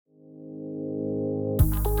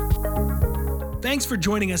Thanks for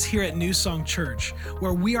joining us here at New Song Church,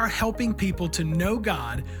 where we are helping people to know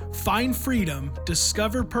God, find freedom,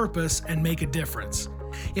 discover purpose, and make a difference.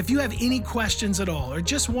 If you have any questions at all or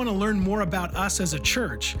just want to learn more about us as a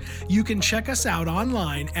church, you can check us out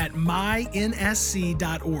online at mynsc.org.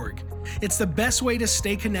 It's the best way to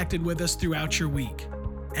stay connected with us throughout your week.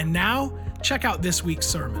 And now, check out this week's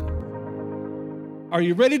sermon. Are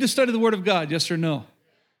you ready to study the Word of God? Yes or no?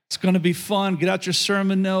 It's going to be fun. Get out your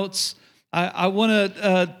sermon notes. I want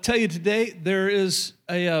to tell you today, there is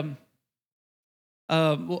I'm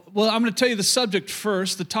going to tell you the subject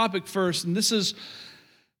first, the topic first, and this is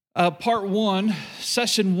part one,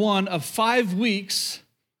 session one of 5 weeks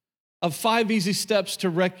of 5 easy steps to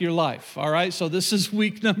wreck your life, all right? So this is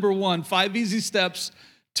week number 1, 5 easy steps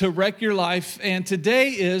to wreck your life, and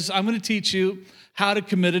today I'm going to teach you how to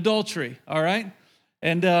commit adultery, all right?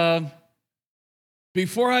 And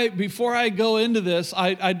Before I go into this,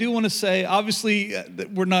 I do want to say, obviously,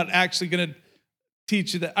 that we're not actually going to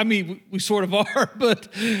teach you that. I mean, we sort of are, but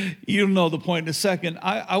you'll know the point in a second.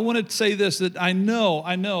 I want to say this, that I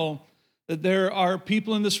know that there are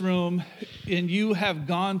people in this room, and you have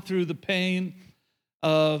gone through the pain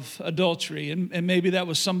of adultery, and maybe that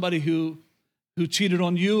was somebody who cheated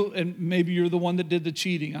on you, and maybe you're the one that did the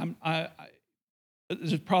cheating.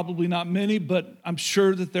 There's probably not many, but I'm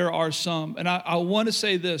sure that there are some. And I want to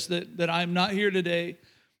say this, that I'm not here today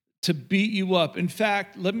to beat you up. In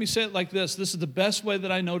fact, let me say it like this. This is the best way that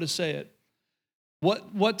I know to say it. What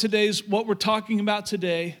we're talking about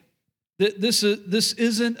today, this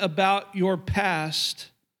isn't about your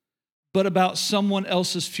past, but about someone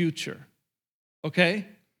else's future. Okay?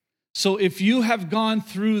 So if you have gone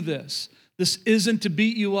through this isn't to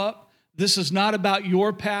beat you up. This is not about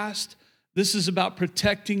your past. This is about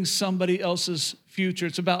protecting somebody else's future.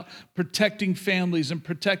 It's about protecting families and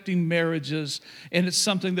protecting marriages, and it's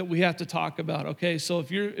something that we have to talk about, okay? So if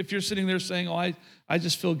you're sitting there saying, oh, I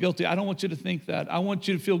just feel guilty, I don't want you to think that. I want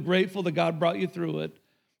you to feel grateful that God brought you through it.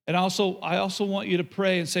 And I also want you to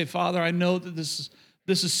pray and say, Father, I know that this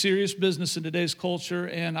is serious business in today's culture,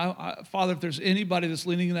 and Father, if there's anybody that's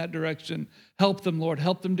leaning in that direction, help them, Lord.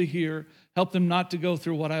 Help them to hear. Help them not to go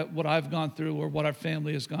through what I've gone through or what our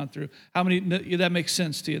family has gone through. How many, that makes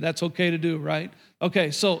sense to you? That's okay to do, right?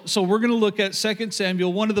 Okay, so we're going to look at 2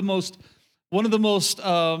 Samuel, one of the most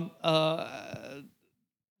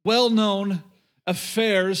well-known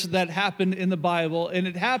affairs that happened in the Bible, and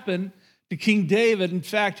it happened to King David. In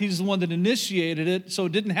fact, he's the one that initiated it, so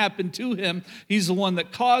it didn't happen to him. He's the one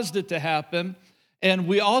that caused it to happen. And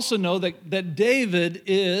we also know that David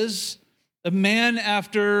is a man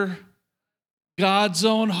after God's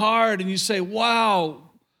own heart. And you say, wow,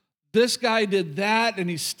 this guy did that, and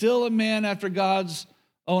he's still a man after God's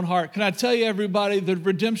own heart. Can I tell you, everybody, the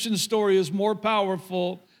redemption story is more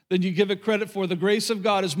powerful than you give it credit for. The grace of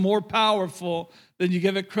God is more powerful than you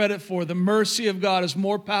give it credit for. The mercy of God is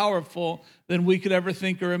more powerful than we could ever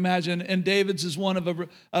think or imagine. And David's is one of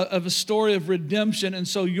a story of redemption. And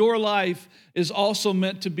so your life is also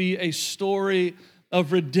meant to be a story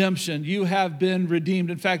of redemption. You have been redeemed.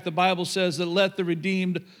 In fact, the Bible says that let the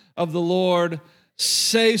redeemed of the Lord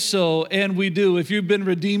say so, and we do. If you've been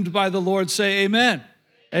redeemed by the Lord, say amen.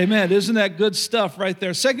 Amen. Isn't that good stuff right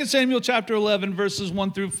there? 2 Samuel chapter 11, verses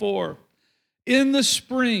 1 through 4. In the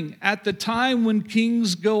spring, at the time when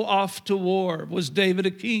kings go off to war, was David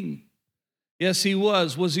a king? Yes, he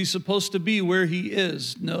was. Was he supposed to be where he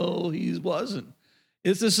is? No, he wasn't.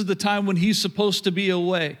 This is the time when he's supposed to be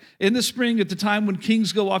away. In the spring, at the time when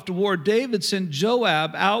kings go off to war, David sent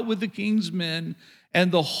Joab out with the king's men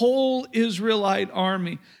and the whole Israelite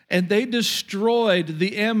army, and they destroyed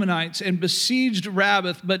the Ammonites and besieged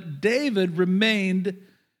Rabbah, but David remained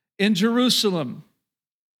in Jerusalem.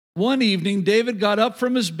 One evening, David got up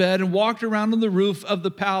from his bed and walked around on the roof of the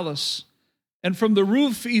palace, and from the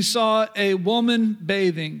roof he saw a woman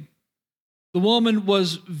bathing. The woman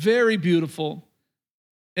was very beautiful.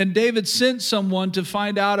 And David sent someone to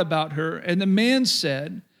find out about her. And the man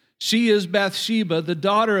said, she is Bathsheba, the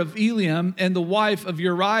daughter of Eliam and the wife of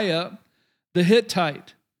Uriah the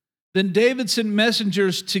Hittite. Then David sent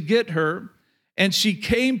messengers to get her, and she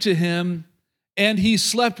came to him, and he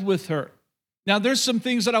slept with her. Now, there's some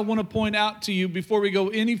things that I want to point out to you before we go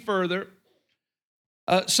any further.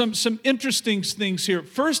 Some interesting things here.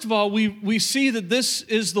 First of all, we see that this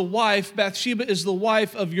is the wife, Bathsheba is the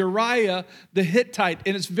wife of Uriah the Hittite.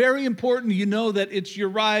 And it's very important you know that it's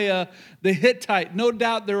Uriah the Hittite. No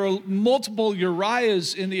doubt there are multiple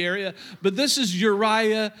Uriahs in the area, but this is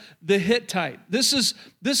Uriah the Hittite. This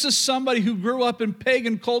is somebody who grew up in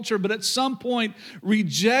pagan culture, but at some point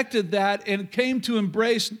rejected that and came to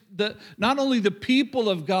embrace not only the people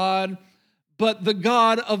of God, but the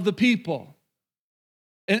God of the people.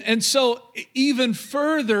 And so even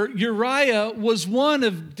further, Uriah was one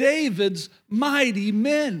of David's mighty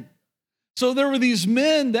men. So there were these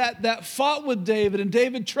men that fought with David, and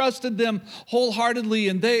David trusted them wholeheartedly,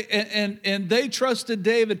 and they trusted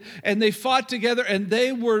David, and they fought together, and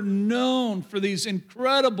they were known for these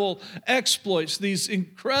incredible exploits, these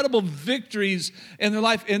incredible victories in their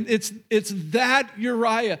life. And it's that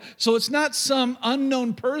Uriah. So it's not some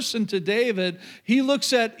unknown person to David. He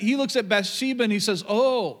looks at Bathsheba and he says,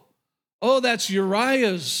 "Oh, that's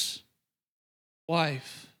Uriah's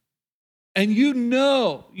wife." And you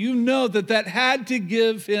know that had to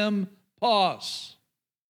give him pause.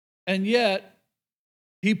 And yet,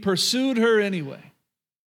 he pursued her anyway.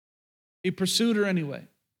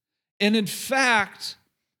 And in fact,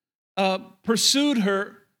 pursued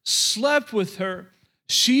her, slept with her.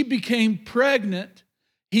 She became pregnant.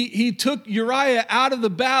 He took Uriah out of the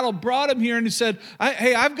battle, brought him here, and he said,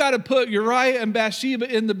 hey, I've got to put Uriah and Bathsheba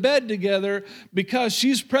in the bed together because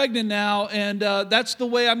she's pregnant now, and that's the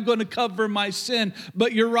way I'm going to cover my sin.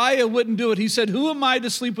 But Uriah wouldn't do it. He said, who am I to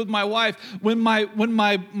sleep with my wife when my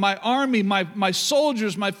army, my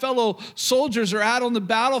soldiers, my fellow soldiers are out on the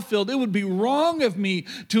battlefield? It would be wrong of me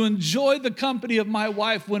to enjoy the company of my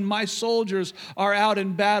wife when my soldiers are out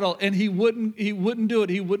in battle. And he wouldn't do it.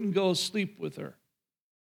 He wouldn't go sleep with her.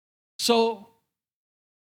 So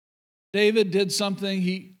David did something.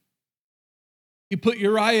 He put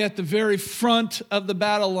Uriah at the very front of the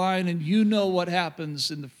battle line, and you know what happens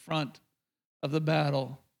in the front of the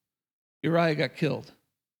battle. Uriah got killed.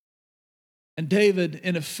 And David,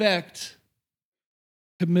 in effect,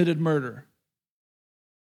 committed murder.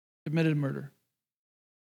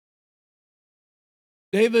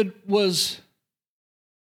 David was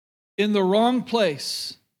in the wrong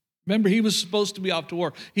place. Remember, he was supposed to be off to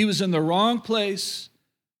war. He was in the wrong place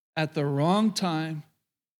at the wrong time,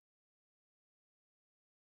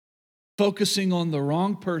 focusing on the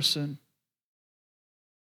wrong person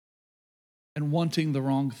and wanting the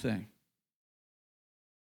wrong thing.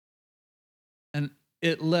 And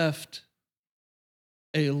it left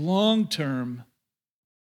a long-term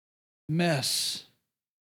mess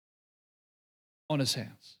on his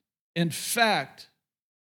hands. In fact,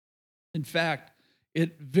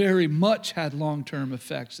 it very much had long-term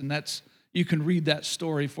effects, and you can read that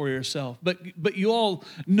story for yourself. But you all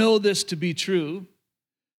know this to be true.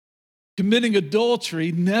 Committing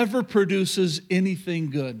adultery never produces anything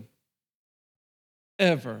good,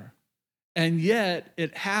 ever. And yet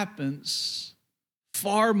it happens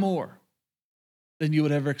far more than you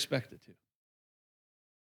would ever expect it to.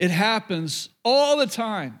 It happens all the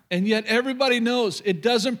time, and yet everybody knows it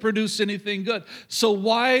doesn't produce anything good. So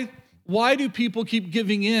why do people keep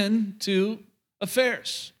giving in to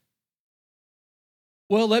affairs?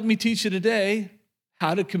 Well, let me teach you today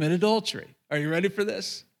how to commit adultery. Are you ready for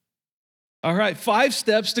this? All right, 5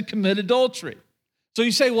 steps to commit adultery. So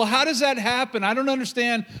you say, well, how does that happen? I don't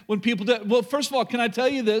understand when people do. Well, first of all, can I tell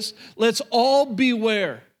you this? Let's all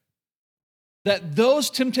beware that those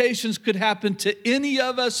temptations could happen to any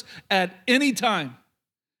of us at any time.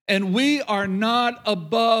 And we are not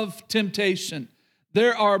above temptation.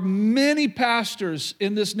 There are many pastors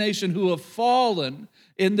in this nation who have fallen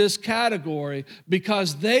in this category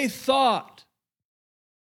because they thought,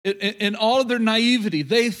 in all of their naivety,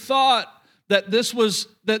 they thought that this was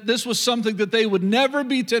something that they would never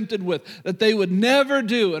be tempted with, that they would never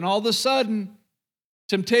do. And all of a sudden,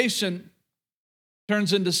 temptation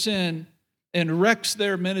turns into sin and wrecks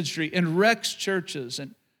their ministry and wrecks churches.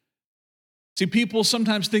 And see, people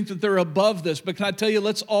sometimes think that they're above this, but can I tell you,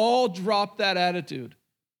 let's all drop that attitude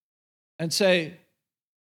and say,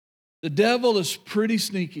 the devil is pretty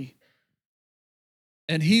sneaky,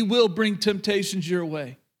 and he will bring temptations your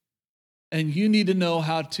way. And you need to know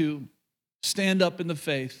how to stand up in the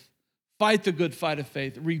faith, fight the good fight of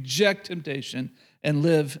faith, reject temptation, and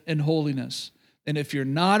live in holiness. And if you're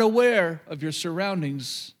not aware of your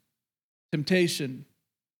surroundings, temptation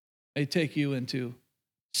may take you into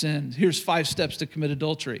sin. Here's 5 steps to commit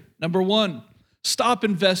adultery. Number 1, stop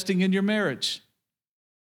investing in your marriage.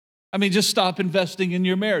 Just stop investing in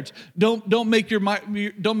your marriage. Don't make your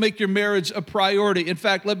marriage a priority. In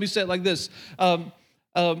fact, let me say it like this: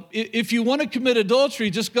 if you want to commit adultery,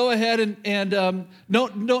 just go ahead and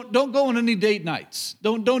don't go on any date nights.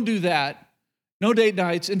 Don't do that. No date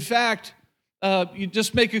nights. In fact, You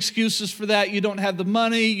just make excuses for that. You don't have the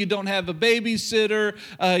money. You don't have a babysitter.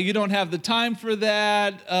 You don't have the time for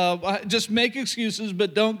that. Just make excuses,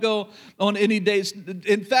 but don't go on any dates.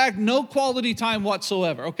 In fact, no quality time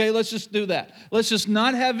whatsoever. Okay, let's just do that. Let's just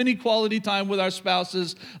not have any quality time with our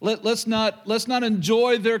spouses. Let's not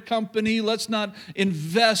enjoy their company. Let's not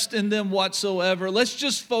invest in them whatsoever. Let's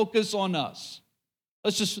just focus on us.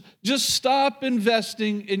 Let's just stop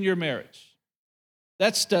investing in your marriage.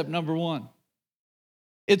 That's step number one.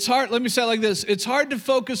 It's hard, let me say it like this. It's hard to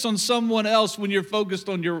focus on someone else when you're focused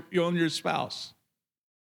on your spouse.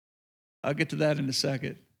 I'll get to that in a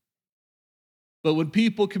second. But when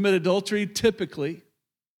people commit adultery, typically,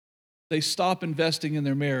 they stop investing in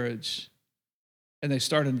their marriage and they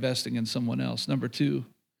start investing in someone else. Number two,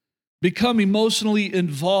 become emotionally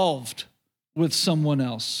involved with someone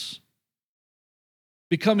else.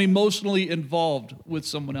 Become emotionally involved with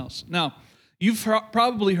someone else. Now, you've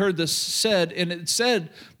probably heard this said, and it's said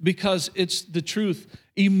because it's the truth.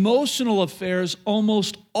 Emotional affairs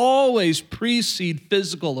almost always precede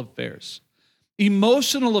physical affairs.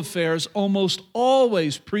 Emotional affairs almost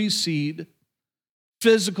always precede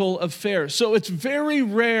physical affairs. So it's very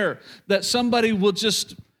rare that somebody will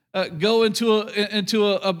just go into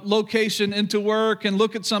a location, into work, and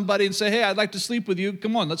look at somebody and say, hey, I'd like to sleep with you.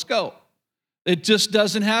 Come on, let's go. It just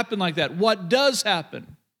doesn't happen like that. What does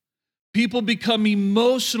happen? People become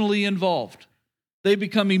emotionally involved. They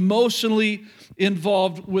become emotionally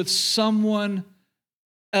involved with someone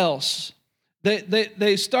else.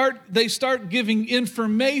 They start giving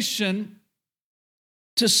information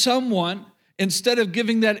to someone instead of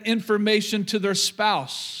giving that information to their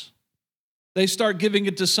spouse. They start giving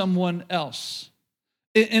it to someone else.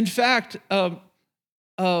 In fact,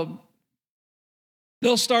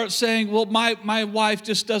 they'll start saying, well, my wife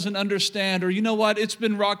just doesn't understand, or you know what, it's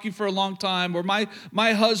been rocky for a long time, or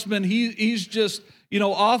my husband, he's just,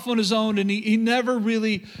 off on his own, and he never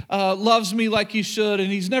really loves me like he should,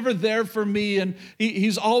 and he's never there for me, and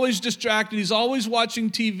he's always distracted, he's always watching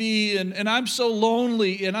TV, and I'm so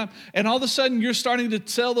lonely, and all of a sudden you're starting to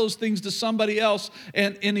tell those things to somebody else,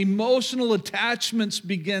 and emotional attachments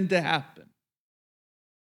begin to happen.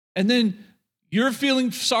 And then you're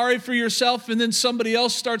feeling sorry for yourself, and then somebody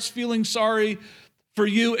else starts feeling sorry for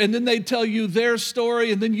you, and then they tell you their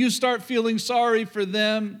story, and then you start feeling sorry for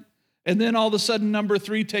them, and then all of a sudden, number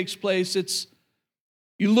three takes place. It's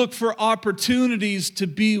you look for opportunities to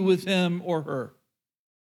be with him or her.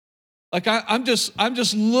 Like I'm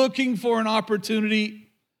just looking for an opportunity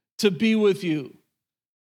to be with you.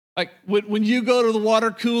 Like when you go to the water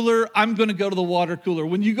cooler, I'm going to go to the water cooler.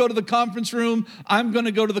 When you go to the conference room, I'm going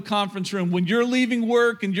to go to the conference room. When you're leaving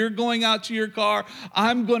work and you're going out to your car,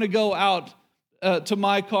 I'm going to go out to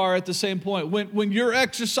my car at the same point. When you're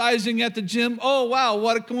exercising at the gym, oh, wow,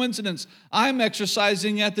 what a coincidence. I'm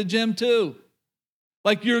exercising at the gym too.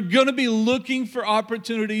 Like you're going to be looking for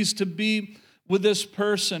opportunities to be with this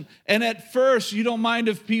person. And at first, you don't mind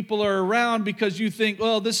if people are around because you think,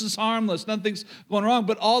 well, this is harmless, nothing's going wrong.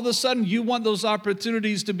 But all of a sudden, you want those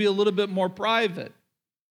opportunities to be a little bit more private.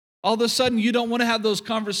 All of a sudden, you don't want to have those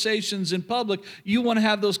conversations in public. You want to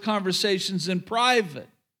have those conversations in private.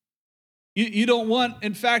 You don't want,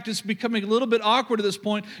 in fact, it's becoming a little bit awkward at this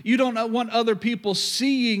point. You don't want other people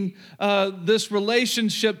seeing this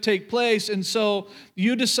relationship take place. And so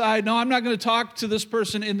you decide, no, I'm not going to talk to this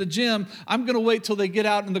person in the gym. I'm going to wait till they get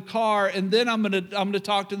out in the car, and then I'm going to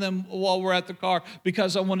talk to them while we're at the car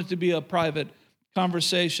because I want it to be a private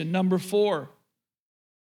conversation. Number four,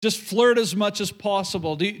 just flirt as much as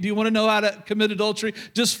possible. Do you want to know how to commit adultery?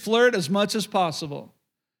 Just flirt as much as possible.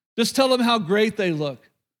 Just tell them how great they look.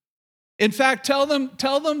 In fact, tell them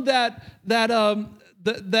that they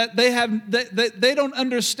don't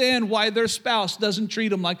understand why their spouse doesn't treat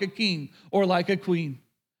them like a king or like a queen.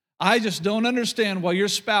 I just don't understand why your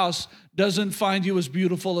spouse doesn't find you as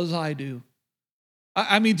beautiful as I do.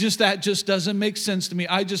 I mean, that just doesn't make sense to me.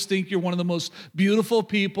 I just think you're one of the most beautiful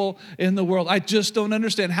people in the world. I just don't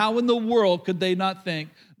understand. How in the world could they not think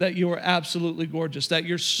that you are absolutely gorgeous, that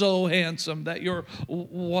you're so handsome, that you're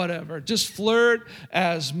whatever? Just flirt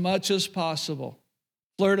as much as possible.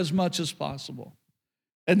 Flirt as much as possible.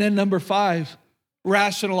 And then number five,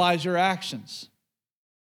 rationalize your actions.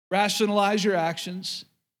 Rationalize your actions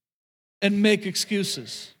and make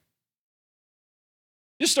excuses.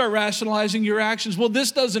 Just start rationalizing your actions. Well,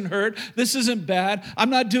 this doesn't hurt. This isn't bad.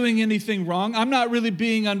 I'm not doing anything wrong. I'm not really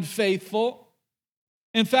being unfaithful.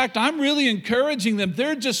 In fact, I'm really encouraging them.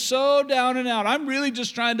 They're just so down and out. I'm really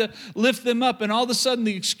just trying to lift them up. And all of a sudden,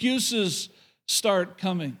 the excuses start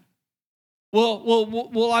coming.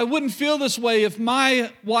 Well, I wouldn't feel this way if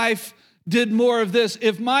my wife did more of this,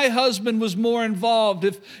 if my husband was more involved,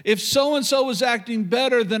 if so-and-so was acting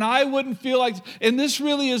better, then I wouldn't feel like, and this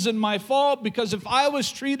really isn't my fault, because if I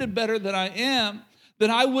was treated better than I am,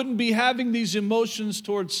 then I wouldn't be having these emotions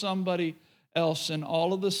towards somebody else. And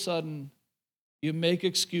all of a sudden, you make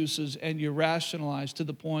excuses and you rationalize to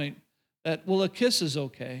the point that, well, a kiss is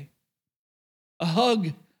okay. A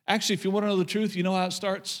hug, actually, if you want to know the truth, you know how it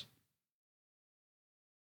starts?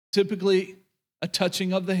 Typically, a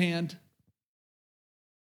touching of the hand,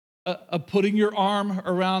 a putting your arm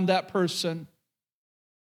around that person,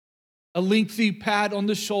 a lengthy pat on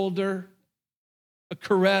the shoulder, a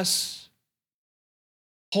caress,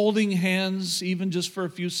 holding hands even just for a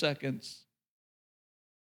few seconds,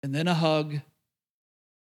 and then a hug,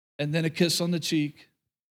 and then a kiss on the cheek,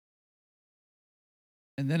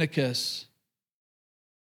 and then a kiss,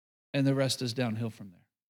 and the rest is downhill from there.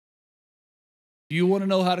 Do you want to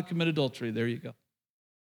know how to commit adultery? There you go.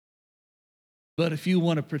 But if you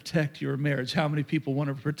want to protect your marriage, how many people want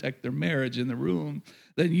to protect their marriage in the room?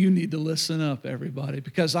 Then you need to listen up, everybody,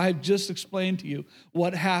 because I've just explained to you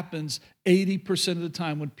what happens 80% of the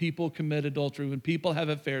time when people commit adultery, when people have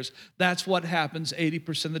affairs. That's what happens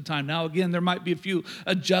 80% of the time. Now, again, there might be a few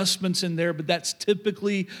adjustments in there, but that's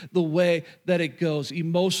typically the way that it goes.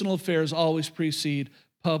 Emotional affairs always precede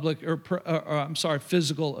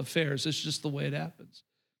physical affairs. It's just the way it happens.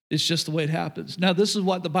 It's just the way it happens. Now, this is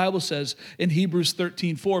what the Bible says in Hebrews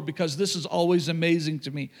 13:4, because this is always amazing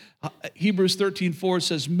to me. Hebrews 13:4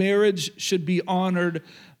 says, marriage should be honored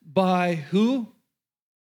by who?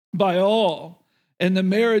 By all, and the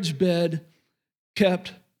marriage bed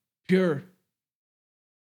kept pure.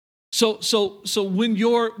 So when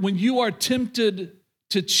you are tempted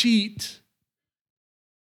to cheat,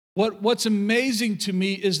 what's amazing to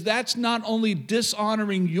me is that's not only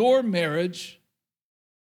dishonoring your marriage,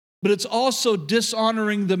 but it's also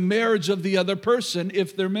dishonoring the marriage of the other person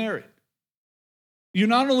if they're married. You're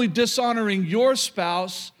not only dishonoring your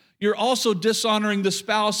spouse, you're also dishonoring the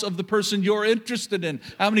spouse of the person you're interested in.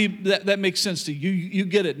 How many that makes sense to you? You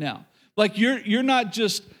get it now. Like you're not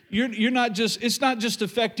just it's not just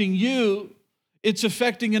affecting you, it's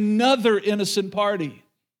affecting another innocent party.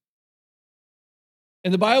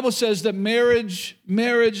 And the Bible says that marriage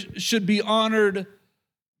should be honored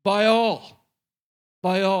by all.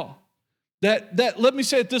 By all. That let me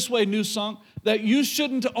say it this way, New Song, that you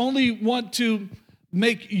shouldn't only want to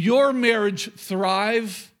make your marriage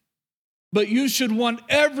thrive, but you should want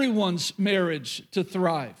everyone's marriage to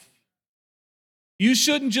thrive. You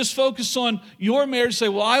shouldn't just focus on your marriage, say,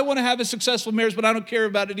 well, I want to have a successful marriage, but I don't care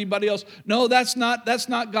about anybody else. No, that's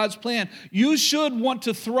not God's plan. You should want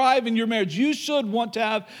to thrive in your marriage. You should want to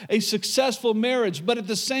have a successful marriage, but at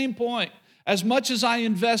the same point, as much as I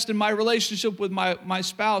invest in my relationship with my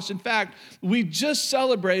spouse, in fact, we just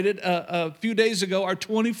celebrated a few days ago our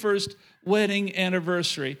 21st wedding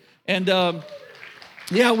anniversary. And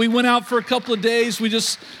we went out for a couple of days. We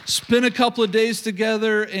just spent a couple of days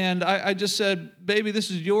together, and I just said, baby, this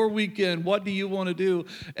is your weekend. What do you want to do?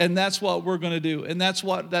 And that's what we're going to do. And that's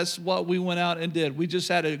what we went out and did. We just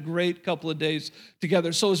had a great couple of days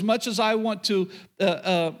together. So as much as I want to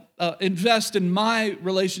invest in my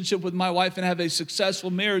relationship with my wife and have a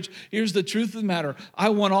successful marriage, here's the truth of the matter. I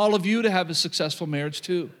want all of you to have a successful marriage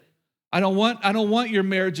too. I don't want your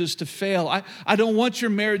marriages to fail. I don't want your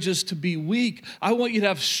marriages to be weak. I want you to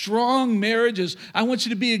have strong marriages. I want you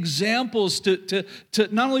to be examples to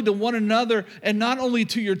not only to one another and not only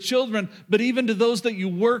to your children, but even to those that you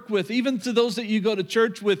work with, even to those that you go to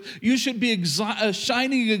church with. You should be a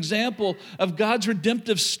shining example of God's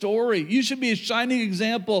redemptive story. You should be a shining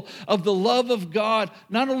example of the love of God,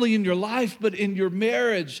 not only in your life, but in your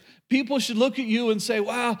marriage. People should look at you and say,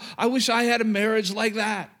 wow, I wish I had a marriage like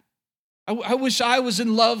that. I wish I was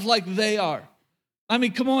in love like they are. I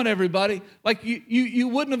mean, come on, everybody. Like you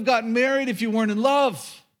wouldn't have gotten married if you weren't in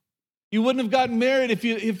love. You wouldn't have gotten married if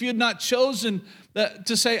you had not chosen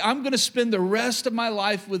to say, I'm going to spend the rest of my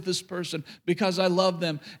life with this person because I love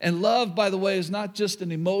them. And love, by the way, is not just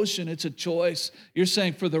an emotion, it's a choice. You're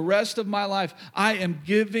saying, for the rest of my life, I am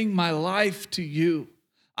giving my life to you.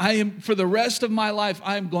 For the rest of my life,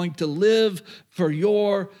 I am going to live for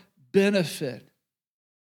your benefit.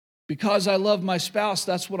 Because I love my spouse,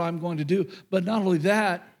 that's what I'm going to do. But not only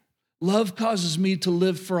that, love causes me to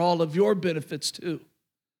live for all of your benefits too.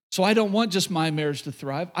 So I don't want just my marriage to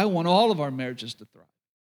thrive. I want all of our marriages to thrive.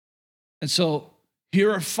 And so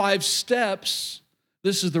here are 5 steps.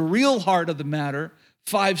 This is the real heart of the matter.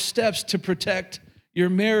 5 steps to protect your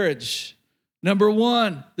marriage. Number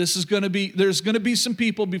 1, there's going to be some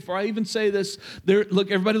people, before I even say this,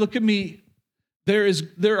 everybody look at me.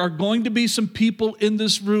 There are going to be some people in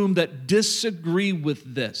this room that disagree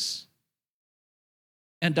with this.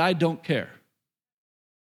 And I don't care.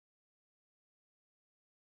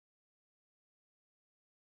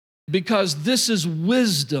 Because this is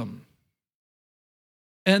wisdom.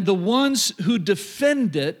 And the ones who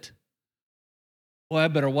defend it, well, I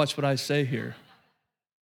better watch what I say here,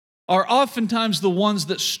 are oftentimes the ones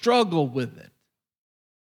that struggle with it.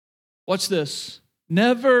 Watch this.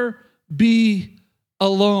 Never be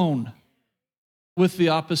alone with the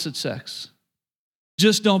opposite sex.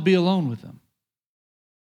 Just don't be alone with them.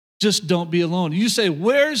 Just don't be alone. You say,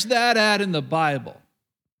 where's that at in the Bible?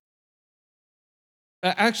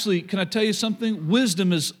 Actually, can I tell you something?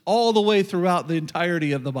 Wisdom is all the way throughout the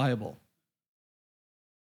entirety of the Bible.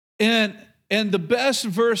 And the best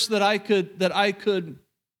verse that I could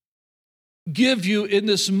give you in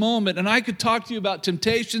this moment, and I could talk to you about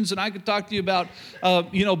temptations, and I could talk to you about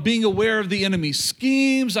being aware of the enemy's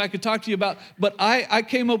schemes. I could talk to you about, but I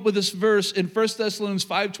came up with this verse in 1 Thessalonians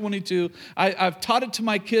 5:22. I've taught it to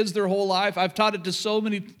my kids their whole life. I've taught it to so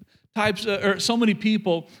many so many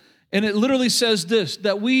people. And it literally says this,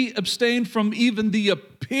 that we abstain from even the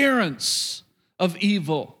appearance of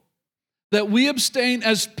evil. That we abstain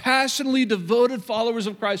as passionately devoted followers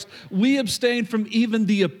of Christ. We abstain from even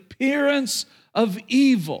the appearance of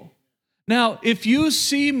evil. Now, if you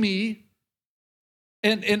see me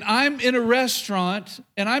and I'm in a restaurant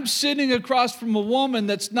and I'm sitting across from a woman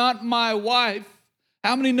that's not my wife,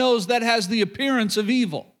 how many knows that has the appearance of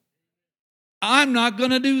evil? I'm not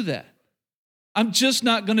going to do that. I'm just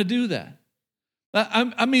not going to do that.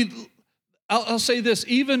 I'll say this,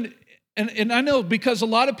 even, and I know because a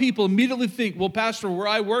lot of people immediately think, well, Pastor, where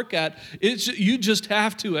I work at, you just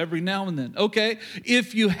have to every now and then. Okay,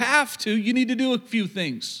 if you have to, you need to do a few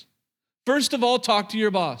things. First of all, talk to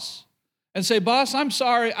your boss and say, boss, I'm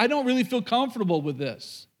sorry, I don't really feel comfortable with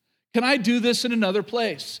this. Can I do this in another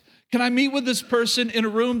place? Can I meet with this person in a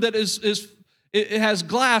room that it has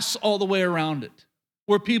glass all the way around it,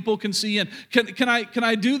 where people can see in? Can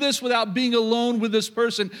I do this without being alone with this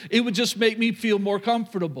person? It would just make me feel more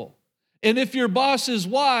comfortable. And if your boss is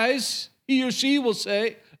wise, he or she will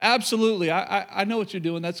say, absolutely, I know what you're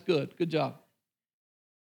doing. That's good. Good job.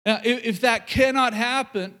 Now, if that cannot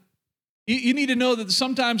happen, you need to know that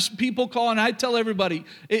sometimes people call, and I tell everybody,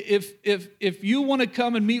 if you want to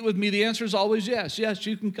come and meet with me, the answer is always yes. Yes,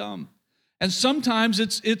 you can come. And sometimes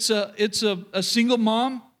it's a single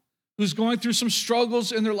mom who's going through some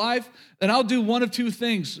struggles in their life, and I'll do one of two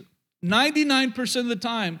things. 99% of the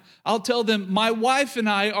time, I'll tell them, my wife and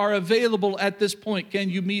I are available at this point. Can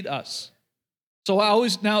you meet us? So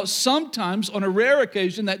now sometimes on a rare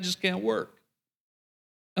occasion, that just can't work.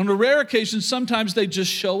 On a rare occasion, sometimes they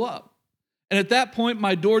just show up. And at that point,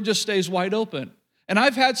 my door just stays wide open. And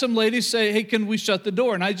I've had some ladies say, hey, can we shut the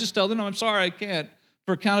door? And I just tell them, I'm sorry, I can't.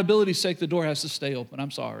 For accountability's sake, the door has to stay open. I'm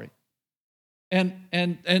sorry. And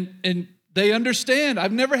they understand.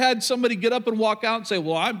 I've never had somebody get up and walk out and say,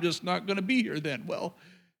 well, I'm just not going to be here then. Well,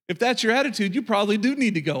 if that's your attitude, you probably do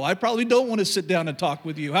need to go. I probably don't want to sit down and talk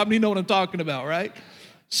with you. How many know what I'm talking about, right?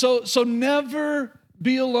 So never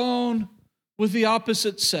be alone with the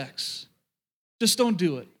opposite sex. Just don't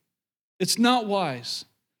do it. It's not wise.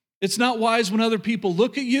 It's not wise when other people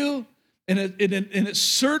look at you, and it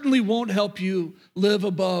certainly won't help you live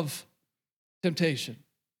above temptation.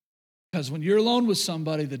 Because when you're alone with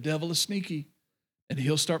somebody, the devil is sneaky, and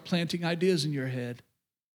he'll start planting ideas in your head,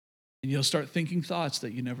 and you'll start thinking thoughts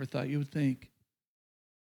that you never thought you would think.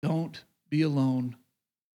 Don't be alone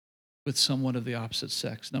with someone of the opposite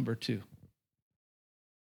sex. Number 2,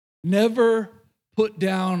 never put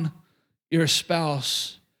down your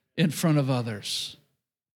spouse in front of others.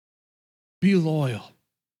 Be loyal.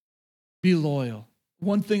 Be loyal.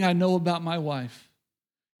 One thing I know about my wife,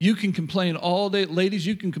 you can complain all day. Ladies,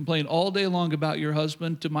 you can complain all day long about your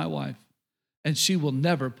husband to my wife, and she will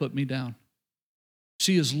never put me down.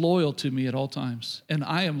 She is loyal to me at all times, and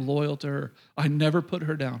I am loyal to her. I never put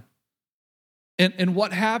her down. And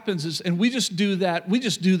what happens is, and we just do that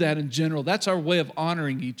in general. That's our way of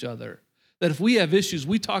honoring each other. That if we have issues,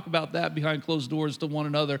 we talk about that behind closed doors to one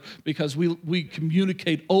another, because we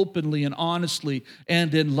communicate openly and honestly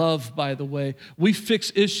and in love, by the way. We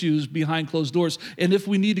fix issues behind closed doors. And if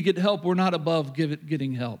we need to get help, we're not above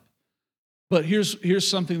getting help. But here's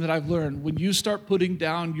something that I've learned. When you start putting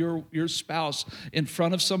down your spouse in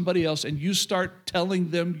front of somebody else and you start telling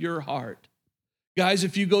them your heart, guys,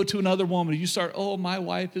 if you go to another woman, you start, oh, my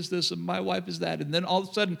wife is this and my wife is that, and then all of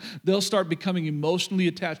a sudden they'll start becoming emotionally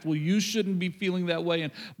attached. Well, you shouldn't be feeling that way,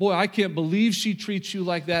 and boy, I can't believe she treats you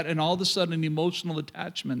like that, and all of a sudden an emotional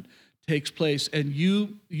attachment takes place, and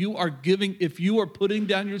you are giving, if you are putting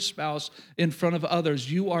down your spouse in front of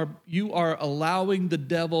others, you are allowing the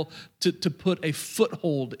devil to put a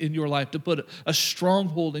foothold in your life, to put a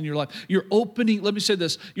stronghold in your life. You're opening, let me say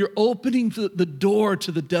this, you're opening the door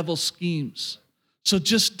to the devil's schemes. So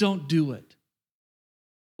just don't do it.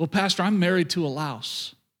 Well, Pastor, I'm married to a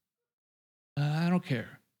louse. I don't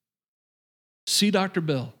care. See Dr.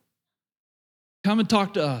 Bill. Come and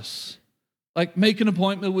talk to us. Like, make an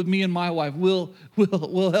appointment with me and my wife. We'll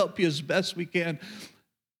help you as best we can.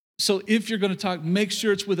 So if you're going to talk, make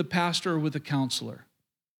sure it's with a pastor or with a counselor.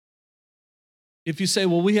 If you say,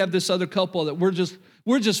 well, we have this other couple that we're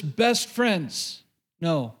just best friends.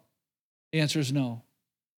 No. The answer is no.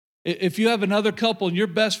 If you have another couple and you're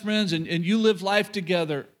best friends and you live life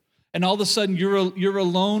together, and all of a sudden you're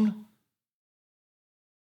alone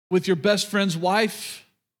with your best friend's wife,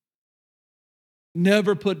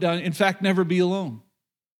 never put down, in fact, never be alone.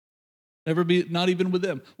 Never be, not even with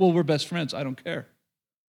them. Well, we're best friends. I don't care.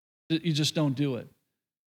 You just don't do it.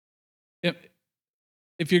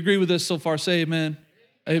 If you agree with this so far, say amen.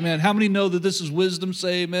 Amen. How many know that this is wisdom?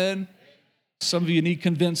 Say amen. Some of you need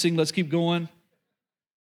convincing. Let's keep going.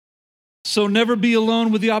 So never be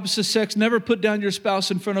alone with the opposite sex. Never put down your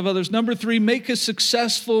spouse in front of others. Number 3, make a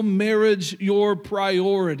successful marriage your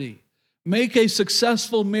priority. Make a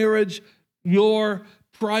successful marriage your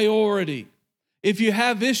priority. If you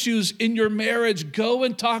have issues in your marriage, go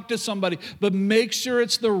and talk to somebody, but make sure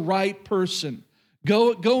it's the right person.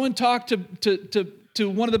 Go and talk to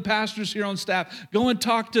one of the pastors here on staff. Go and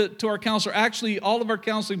talk to our counselor. Actually, all of our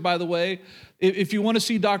counseling, by the way, if you want to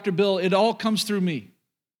see Dr. Bill, it all comes through me.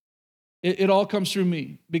 It all comes through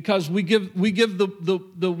me, because we give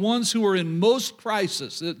the ones who are in most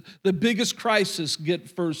crisis, the biggest crisis,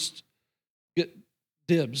 get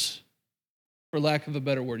dibs, for lack of a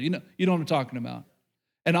better word. You know what I'm talking about.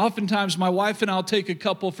 And oftentimes my wife and I'll take a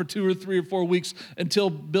couple for 2 or 3 or 4 weeks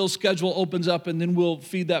until Bill's schedule opens up, and then we'll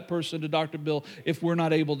feed that person to Dr. Bill if we're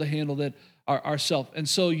not able to handle that ourselves. And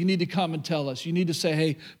so you need to come and tell us. You need to say,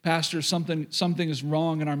 hey, Pastor, something is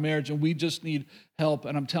wrong in our marriage and we just need help.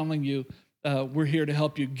 And I'm telling you, we're here to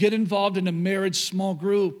help you. Get involved in a marriage small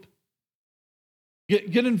group.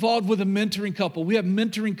 Get involved with a mentoring couple. We have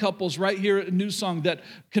mentoring couples right here at New Song that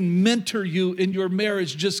can mentor you in your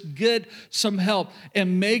marriage. Just get some help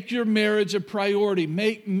and make your marriage a priority.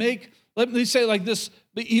 Let me say it like this,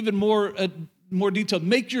 but even more detailed.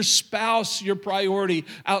 Make your spouse your priority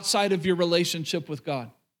outside of your relationship with God.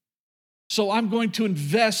 So I'm going to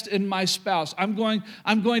invest in my spouse. I'm going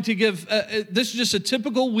to give, this is just a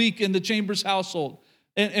typical week in the Chambers household.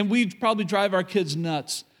 And we probably drive our kids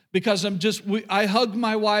nuts. Because I hug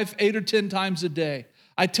my wife 8 or 10 times a day.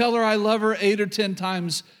 I tell her I love her 8 or 10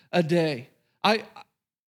 times a day.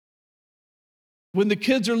 When the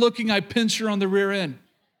kids are looking, I pinch her on the rear end.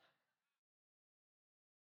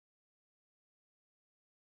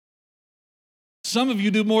 Some of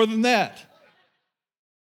you do more than that.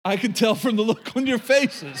 I can tell from the look on your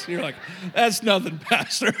faces. You're like, that's nothing,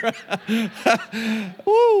 Pastor.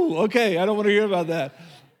 Woo, okay, I don't want to hear about that.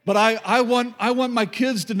 But I want my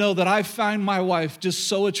kids to know that I find my wife just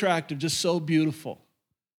so attractive, just so beautiful.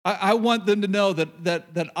 I want them to know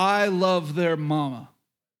that I love their mama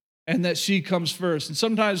and that she comes first. And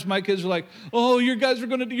sometimes my kids are like, oh, you're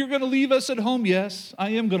going to leave us at home. Yes, I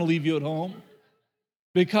am going to leave you at home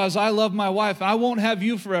because I love my wife. I won't have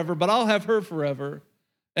you forever, but I'll have her forever.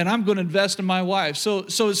 And I'm going to invest in my wife. So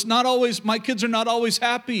it's not always, my kids are not always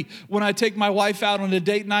happy when I take my wife out on a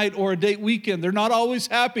date night or a date weekend. They're not always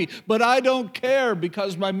happy, but I don't care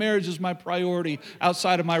because my marriage is my priority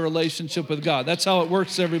outside of my relationship with God. That's how it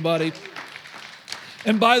works, everybody.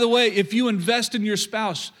 And by the way, if you invest in your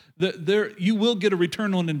spouse, you will get a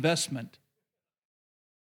return on investment.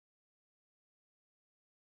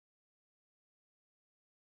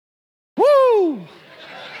 Woo!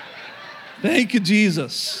 Thank you,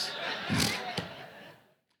 Jesus.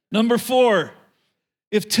 Number 4,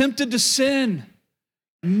 if tempted to sin,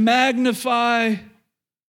 magnify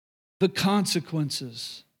the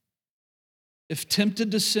consequences. If tempted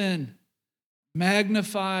to sin,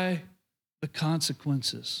 magnify the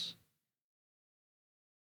consequences.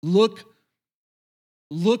 Look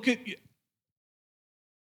at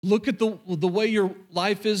the way your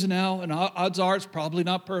life is now, and odds are it's probably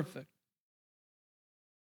not perfect.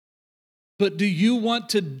 But do you want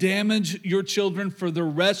to damage your children for the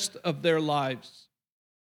rest of their lives?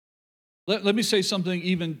 Let me say something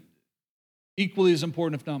even equally as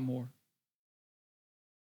important, if not more.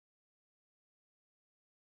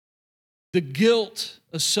 The guilt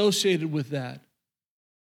associated with that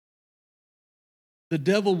the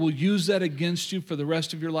devil will use that against you for the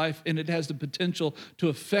rest of your life, and it has the potential to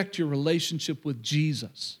affect your relationship with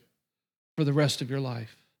Jesus for the rest of your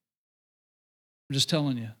life. I'm just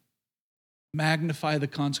telling you. Magnify the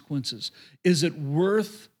consequences. Is it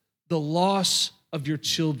worth the loss of your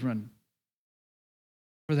children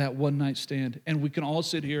for that one-night stand? And we can all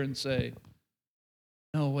sit here and say,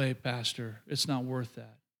 no way, Pastor, it's not worth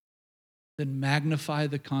that. Then magnify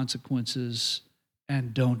the consequences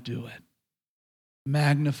and don't do it.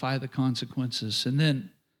 Magnify the consequences. And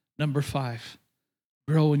then, number 5,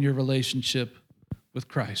 grow in your relationship with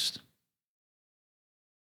Christ.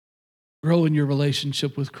 Grow in your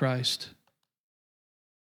relationship with Christ.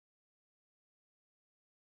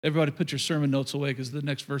 Everybody put your sermon notes away because the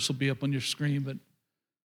next verse will be up on your screen, but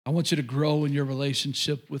I want you to grow in your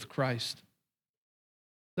relationship with Christ.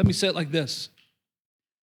 Let me say it like this,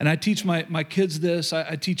 and I teach my kids this,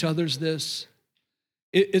 I teach others this.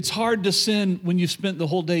 It's hard to sin when you spent the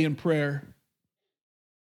whole day in prayer,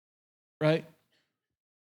 right?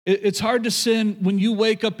 It's hard to sin when you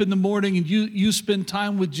wake up in the morning and you spend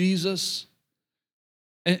time with Jesus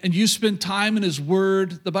and you spend time in His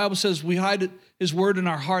Word. The Bible says we hide His Word in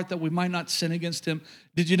our heart that we might not sin against Him.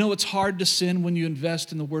 Did you know it's hard to sin when you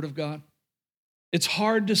invest in the Word of God? It's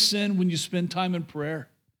hard to sin when you spend time in prayer.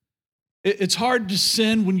 It's hard to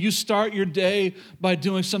sin when you start your day by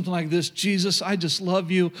doing something like this. Jesus, I just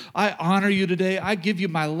love you. I honor you today. I give you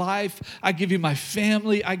my life. I give you my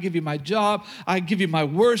family. I give you my job. I give you my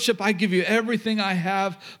worship. I give you everything I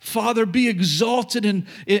have. Father, be exalted in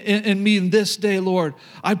me in this day, Lord.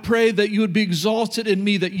 I pray that you would be exalted in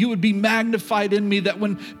me, that you would be magnified in me, that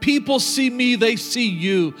when people see me, they see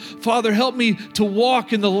you. Father, help me to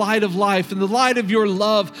walk in the light of life, in the light of your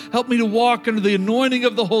love. Help me to walk under the anointing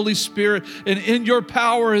of the Holy Spirit. And in your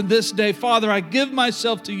power in this day, Father, I give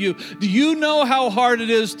myself to you. Do you know how hard it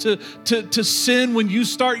is to sin when you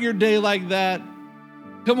start your day like that?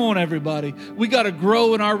 Come on, everybody. We got to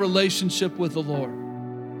grow in our relationship with the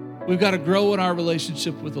Lord. We've got to grow in our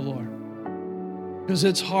relationship with the Lord. Because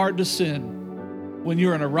it's hard to sin when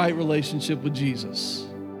you're in a right relationship with Jesus.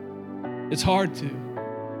 It's hard to.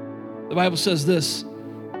 The Bible says this,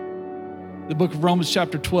 the book of Romans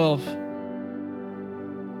chapter 12,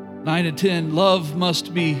 9 and 10, love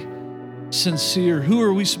must be sincere. Who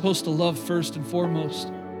are we supposed to love first and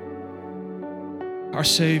foremost? Our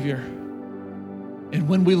Savior. And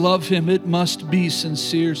when we love Him, it must be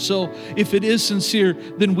sincere. So if it is sincere,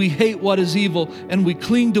 then we hate what is evil and we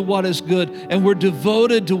cling to what is good and we're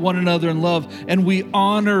devoted to one another in love and we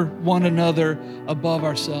honor one another above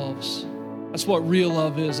ourselves. That's what real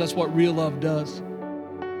love is. That's what real love does.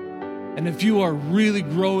 And if you are really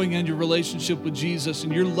growing in your relationship with Jesus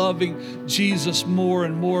and you're loving Jesus more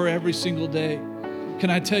and more every single day, can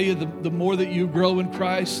I tell you, the more that you grow in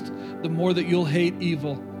Christ, the more that you'll hate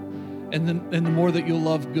evil and the more that you'll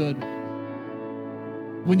love good.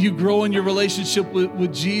 When you grow in your relationship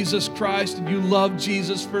with Jesus Christ and you love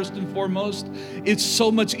Jesus first and foremost, it's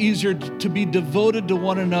so much easier to be devoted to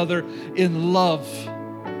one another in love,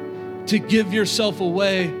 to give yourself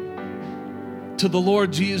away to the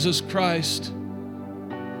Lord Jesus Christ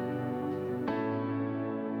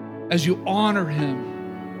as you honor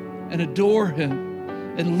Him and adore Him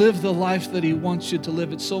and live the life that He wants you to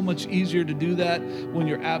live. It's so much easier to do that when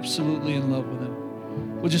you're absolutely in love with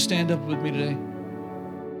Him. Would you stand up with me today?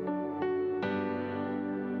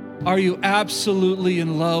 Are you absolutely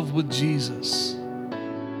in love with Jesus?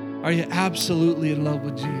 Are you absolutely in love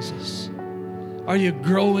with Jesus? Are you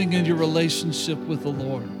growing in your relationship with the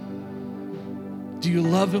Lord? Do you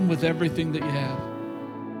love Him with everything that you have?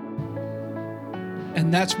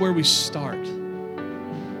 And that's where we start.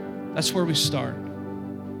 That's where we start.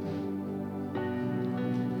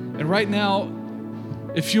 And right now,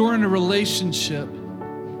 if you're in a relationship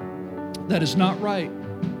that is not right,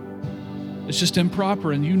 it's just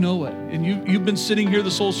improper and you know it, and you've been sitting here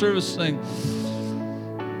this whole service saying,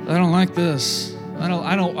 I don't like this.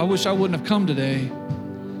 I wish I wouldn't have come today.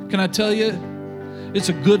 Can I tell you, it's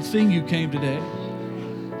a good thing you came today.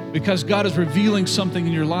 Because God is revealing something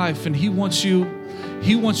in your life and He wants you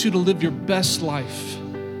to live your best life.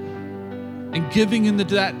 And giving into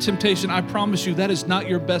that temptation, I promise you, that is not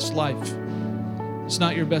your best life. It's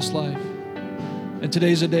not your best life. And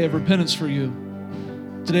today's a day of repentance for you.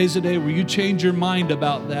 Today's a day where you change your mind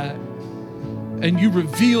about that and you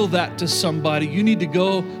reveal that to somebody. You need to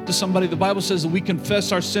go to somebody. The Bible says that we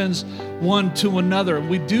confess our sins one to another. And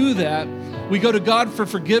we do that. We go to God for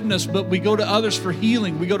forgiveness, but we go to others for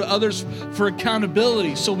healing. We go to others for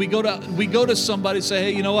accountability. So we go to somebody and say,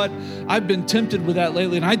 hey, you know what? I've been tempted with that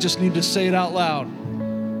lately, and I just need to say it out loud.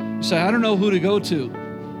 You say, I don't know who to go to.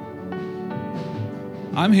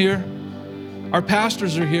 I'm here. Our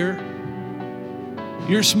pastors are here.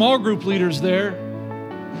 Your small group leaders there.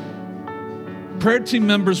 Prayer team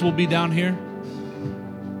members will be down here.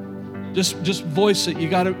 Just voice it. You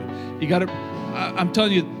gotta, I'm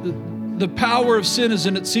telling you, the power of sin is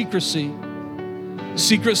in its secrecy.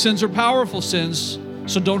 Secret sins are powerful sins,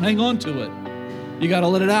 so don't hang on to it. You gotta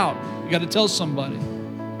let it out. You gotta tell somebody.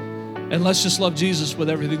 And let's just love Jesus with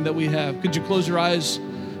everything that we have. Could you close your eyes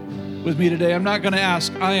with me today? I'm not gonna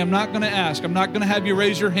ask. I am not gonna ask. I'm not gonna have you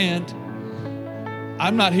raise your hand.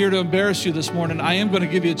 I'm not here to embarrass you this morning. I am gonna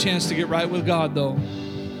give you a chance to get right with God, though.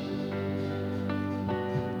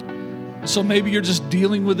 So maybe you're just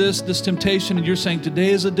dealing with this temptation, and you're saying,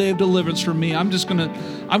 today is a day of deliverance for me. I'm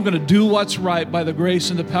gonna do what's right by the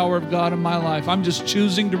grace and the power of God in my life. I'm just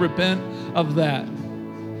choosing to repent of that.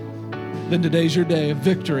 Then today's your day of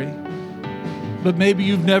victory. But maybe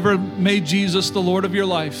you've never made Jesus the Lord of your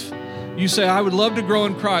life. You say, I would love to grow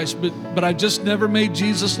in Christ, but I just never made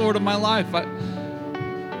Jesus Lord of my life.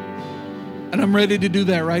 And I'm ready to do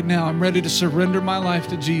that right now. I'm ready to surrender my life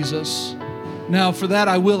to Jesus. Now, for that,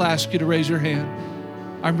 I will ask you to raise your hand.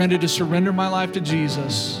 I'm ready to surrender my life to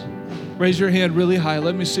Jesus. Raise your hand really high.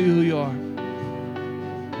 Let me see who you are.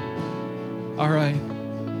 All right.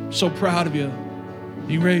 So proud of you.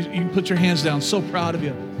 You can put your hands down. So proud of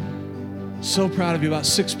you. So proud of you. About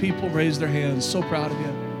 6 people raised their hands. So proud of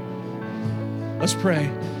you. Let's pray.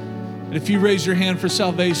 And if you raise your hand for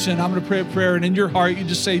salvation, I'm going to pray a prayer. And in your heart, you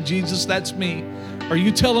just say, Jesus, that's me. Or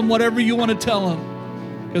you tell him whatever you want to tell him.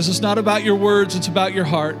 Because it's not about your words, it's about your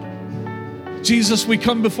heart. Jesus, we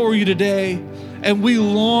come before you today, and we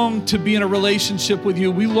long to be in a relationship with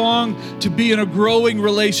you. We long to be in a growing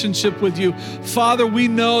relationship with you. Father, we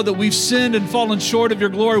know that we've sinned and fallen short of your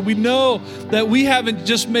glory. We know that we haven't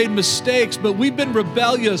just made mistakes, but we've been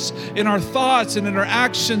rebellious in our thoughts and in our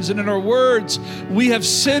actions and in our words. We have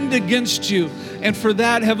sinned against you. And for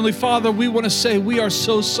that, Heavenly Father, we want to say we are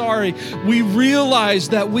so sorry. We realize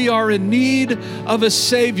that we are in need of a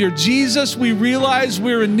Savior. Jesus, we realize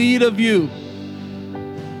we're in need of you.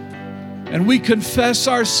 And we confess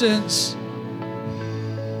our sins.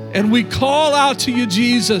 And we call out to you,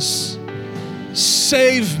 Jesus,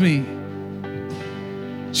 save me.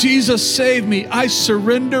 Jesus, save me. I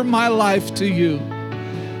surrender my life to you.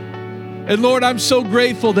 And Lord, I'm so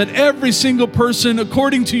grateful that every single person,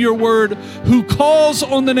 according to your word, who calls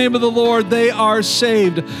on the name of the Lord, they are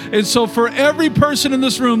saved. And so for every person in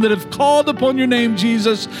this room that have called upon your name,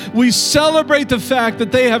 Jesus, we celebrate the fact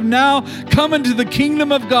that they have now come into the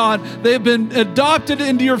kingdom of God. They have been adopted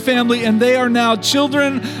into your family, and they are now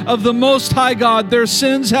children of the Most High God. Their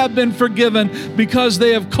sins have been forgiven because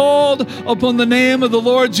they have called upon the name of the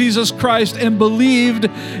Lord Jesus Christ and believed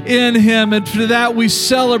in him. And for that, we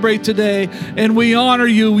celebrate today. And we honor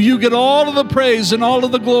you. You get all of the praise and all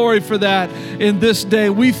of the glory for that in this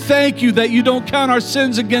day. We thank you that you don't count our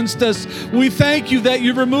sins against us. We thank you that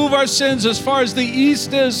you remove our sins as far as the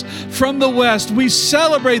east is from the west. We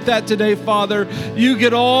celebrate that today, Father. You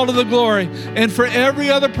get all of the glory. And for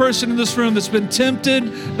every other person in this room that's been tempted,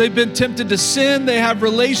 they've been tempted to sin, they have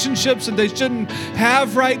relationships that they shouldn't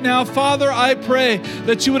have right now, Father, I pray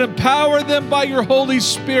that you would empower them by your Holy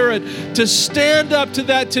Spirit to stand up to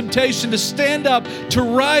that temptation, to stand up, to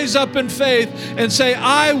rise up in faith and say,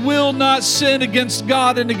 I will not sin against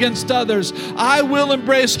God and against others. I will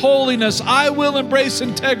embrace holiness. I will embrace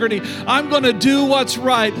integrity. I'm going to do what's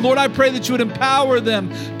right. Lord, I pray that you would empower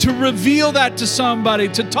them to reveal that to somebody,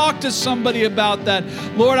 to talk to somebody about that.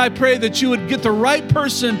 Lord, I pray that you would get the right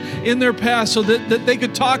person in their path so that they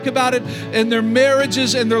could talk about it and their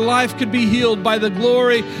marriages and their life could be healed by the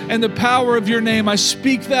glory and the power of your name. I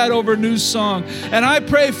speak that over New Song. And I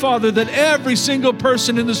pray, Father, that every single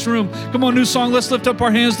person in this room, come on, New Song, let's lift up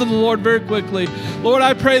our hands to the Lord very quickly. Lord,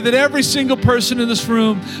 I pray that every single person in this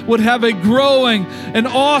room would have a growing and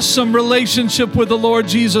awesome relationship with the Lord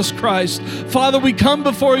Jesus Christ. Father, we come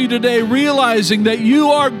before you today realizing that you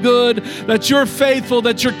are good, that you're faithful,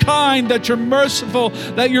 that you're kind, that you're merciful,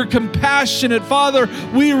 that you're compassionate. Father,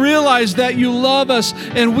 we realize that you love us,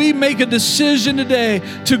 and we make a decision today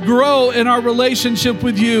to grow in our relationship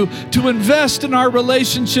with you, to invest in our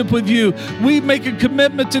relationship with you. We make a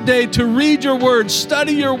commitment today to read your word,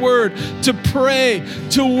 study your word, to pray,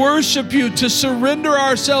 to worship you, to surrender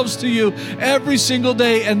ourselves to you every single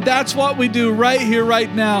day. And that's what we do right here,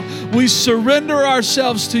 right now. We surrender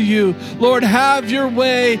ourselves to you. Lord, have your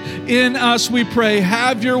way in us, we pray.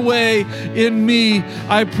 Have your way in me.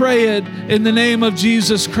 I pray it in the name of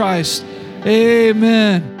Jesus Christ.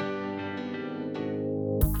 Amen.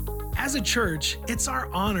 As a church, it's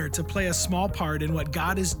our honor to play a small part in what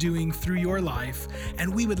God is doing through your life,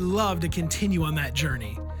 and we would love to continue on that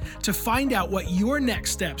journey. To find out what your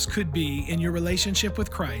next steps could be in your relationship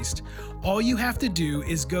with Christ, all you have to do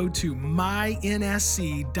is go to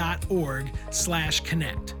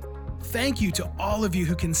mynsc.org/connect. Thank you to all of you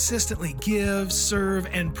who consistently give, serve,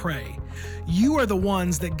 and pray. You are the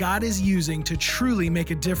ones that God is using to truly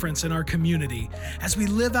make a difference in our community as we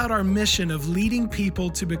live out our mission of leading people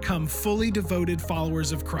to become fully devoted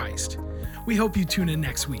followers of Christ. We hope you tune in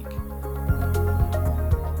next week.